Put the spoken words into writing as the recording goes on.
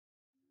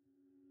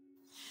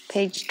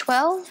Page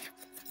 12,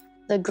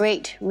 The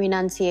Great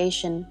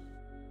Renunciation.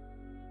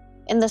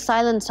 In the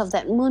silence of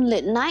that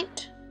moonlit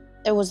night,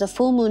 it was the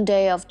full moon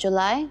day of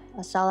July,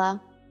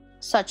 Asala.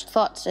 Such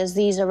thoughts as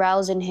these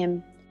arouse in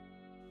him.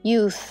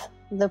 Youth,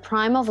 the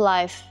prime of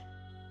life,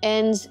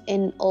 ends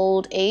in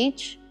old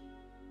age,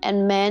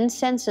 and man's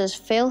senses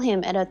fail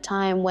him at a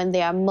time when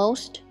they are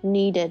most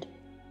needed.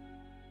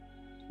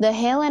 The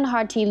hale and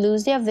hearty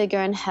lose their vigor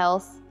and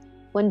health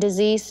when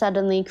disease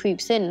suddenly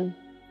creeps in.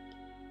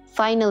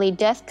 Finally,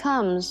 death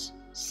comes,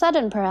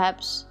 sudden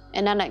perhaps,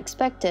 and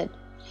unexpected,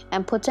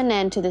 and puts an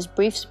end to this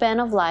brief span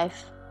of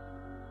life.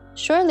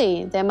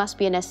 Surely there must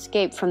be an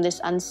escape from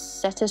this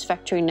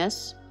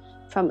unsatisfactoriness,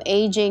 from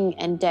aging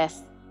and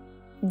death.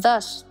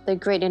 Thus, the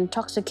great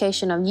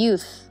intoxication of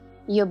youth,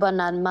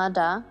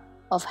 Yobanamada,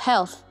 of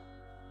health,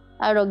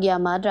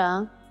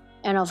 Arogyamada,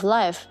 and of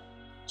life,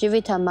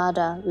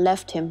 Jivitamada,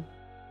 left him.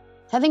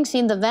 Having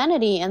seen the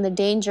vanity and the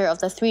danger of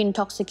the three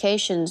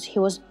intoxications, he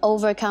was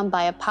overcome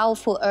by a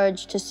powerful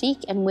urge to seek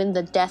and win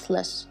the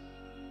deathless,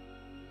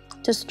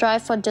 to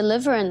strive for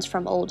deliverance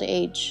from old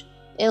age,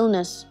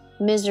 illness,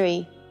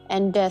 misery,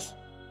 and death,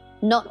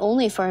 not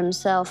only for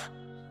himself,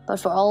 but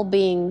for all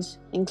beings,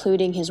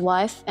 including his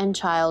wife and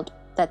child,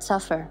 that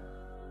suffer.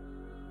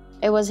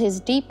 It was his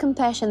deep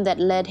compassion that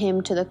led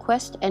him to the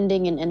quest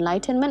ending in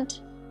enlightenment,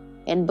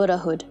 in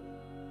Buddhahood.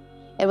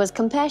 It was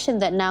compassion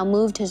that now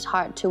moved his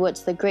heart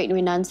towards the great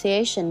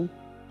renunciation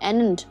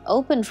and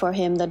opened for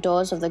him the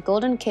doors of the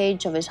golden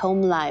cage of his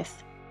home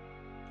life.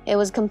 It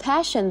was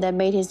compassion that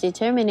made his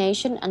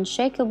determination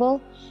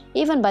unshakable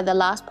even by the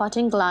last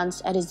parting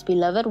glance at his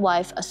beloved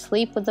wife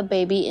asleep with the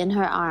baby in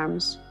her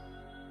arms.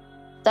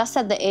 Thus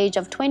at the age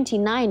of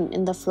 29,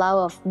 in the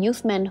flower of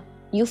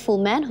youthful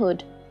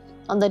manhood,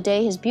 on the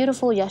day his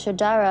beautiful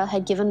Yashodhara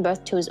had given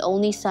birth to his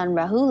only son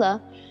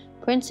Rahula,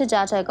 Prince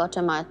Siddhartha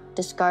Gautama,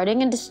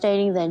 discarding and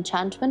disdaining the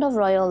enchantment of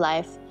royal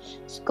life,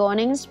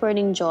 scorning and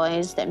spurning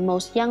joys that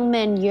most young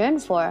men yearn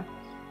for,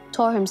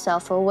 tore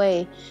himself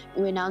away,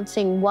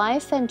 renouncing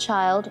wife and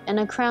child and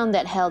a crown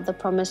that held the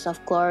promise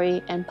of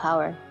glory and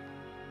power.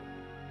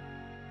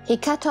 He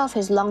cut off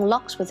his long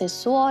locks with his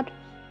sword,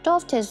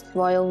 doffed his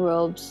royal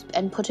robes,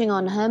 and putting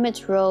on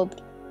hermit's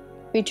robe,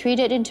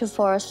 retreated into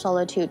forest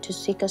solitude to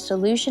seek a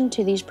solution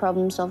to these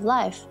problems of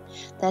life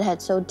that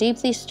had so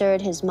deeply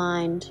stirred his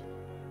mind.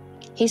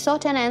 He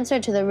sought an answer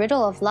to the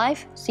riddle of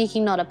life,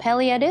 seeking not a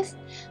palliative,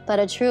 but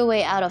a true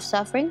way out of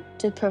suffering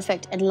to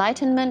perfect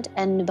enlightenment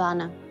and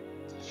nibbana.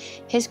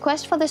 His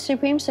quest for the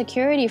supreme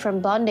security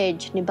from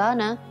bondage,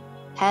 nibbana,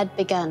 had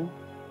begun.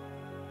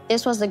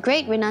 This was the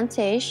great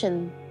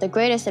renunciation, the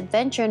greatest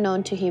adventure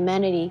known to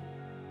humanity.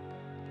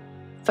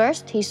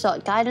 First, he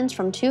sought guidance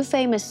from two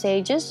famous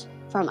sages,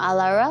 from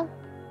Alara,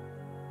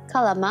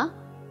 Kalama,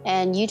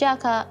 and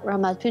Yudhaka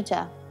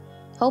Ramaputta,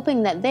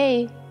 hoping that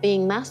they,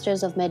 being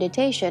masters of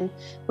meditation,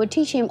 would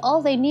teach him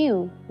all they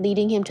knew,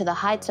 leading him to the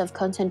heights of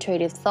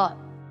concentrative thought.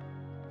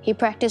 He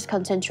practiced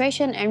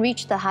concentration and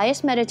reached the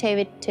highest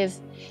meditative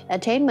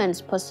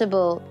attainments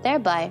possible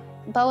thereby,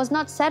 but was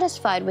not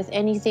satisfied with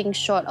anything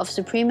short of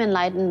supreme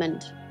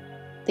enlightenment.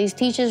 These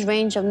teachers'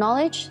 range of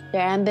knowledge,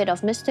 their ambit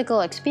of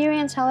mystical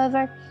experience,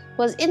 however,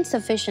 was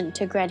insufficient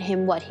to grant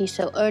him what he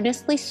so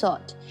earnestly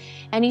sought,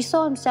 and he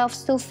saw himself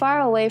still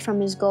far away from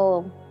his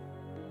goal.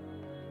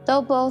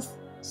 Though both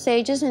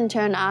sages in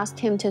turn asked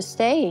him to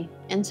stay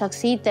and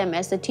succeed them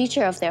as the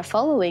teacher of their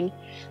following,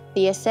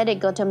 the ascetic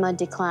Gautama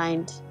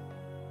declined.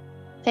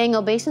 Paying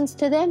obeisance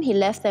to them, he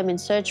left them in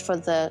search for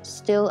the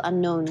still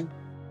unknown.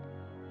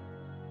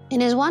 In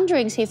his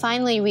wanderings, he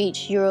finally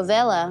reached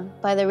Uruvela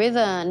by the river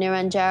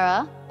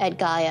Niranjara at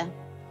Gaya.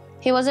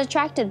 He was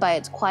attracted by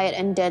its quiet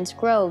and dense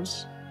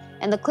groves,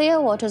 and the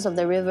clear waters of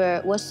the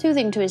river were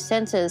soothing to his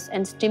senses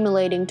and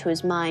stimulating to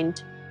his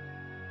mind.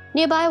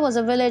 Nearby was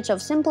a village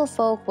of simple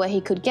folk where he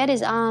could get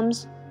his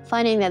alms.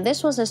 Finding that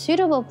this was a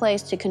suitable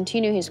place to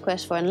continue his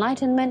quest for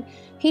enlightenment,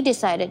 he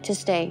decided to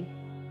stay.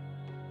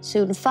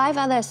 Soon 5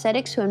 other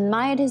ascetics who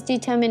admired his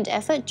determined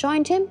effort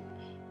joined him,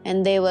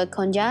 and they were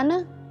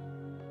Konjana,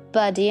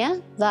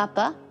 Badia,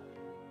 Vapa,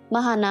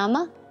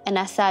 Mahanama, and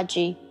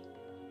Asaji.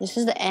 This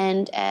is the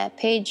end at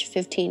page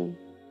 15.